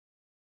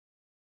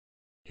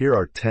Here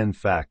are 10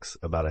 facts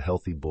about a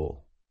healthy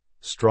bull.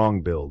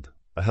 Strong build.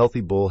 A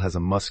healthy bull has a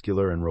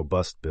muscular and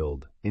robust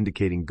build,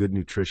 indicating good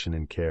nutrition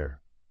and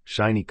care.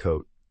 Shiny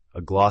coat. A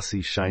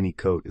glossy, shiny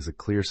coat is a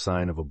clear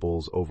sign of a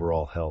bull's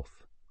overall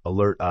health.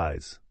 Alert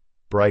eyes.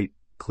 Bright,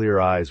 clear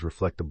eyes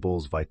reflect a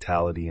bull's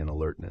vitality and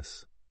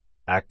alertness.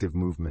 Active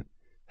movement.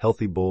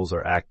 Healthy bulls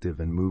are active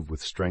and move with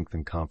strength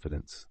and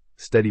confidence.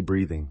 Steady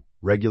breathing.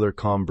 Regular,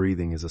 calm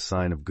breathing is a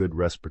sign of good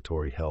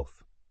respiratory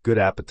health. Good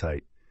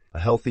appetite. A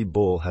healthy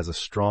bull has a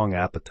strong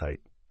appetite,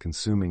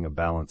 consuming a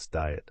balanced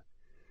diet.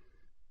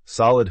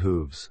 Solid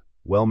hooves.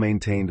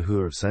 Well-maintained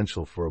hooves are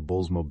essential for a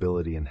bull's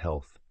mobility and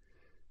health.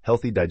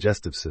 Healthy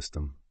digestive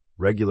system.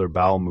 Regular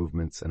bowel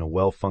movements and a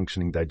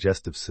well-functioning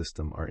digestive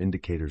system are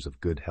indicators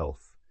of good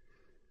health.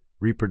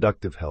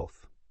 Reproductive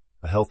health.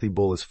 A healthy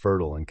bull is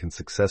fertile and can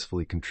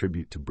successfully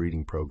contribute to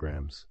breeding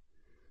programs.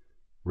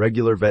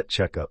 Regular vet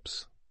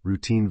checkups.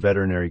 Routine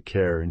veterinary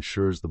care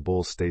ensures the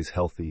bull stays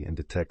healthy and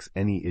detects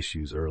any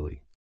issues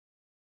early.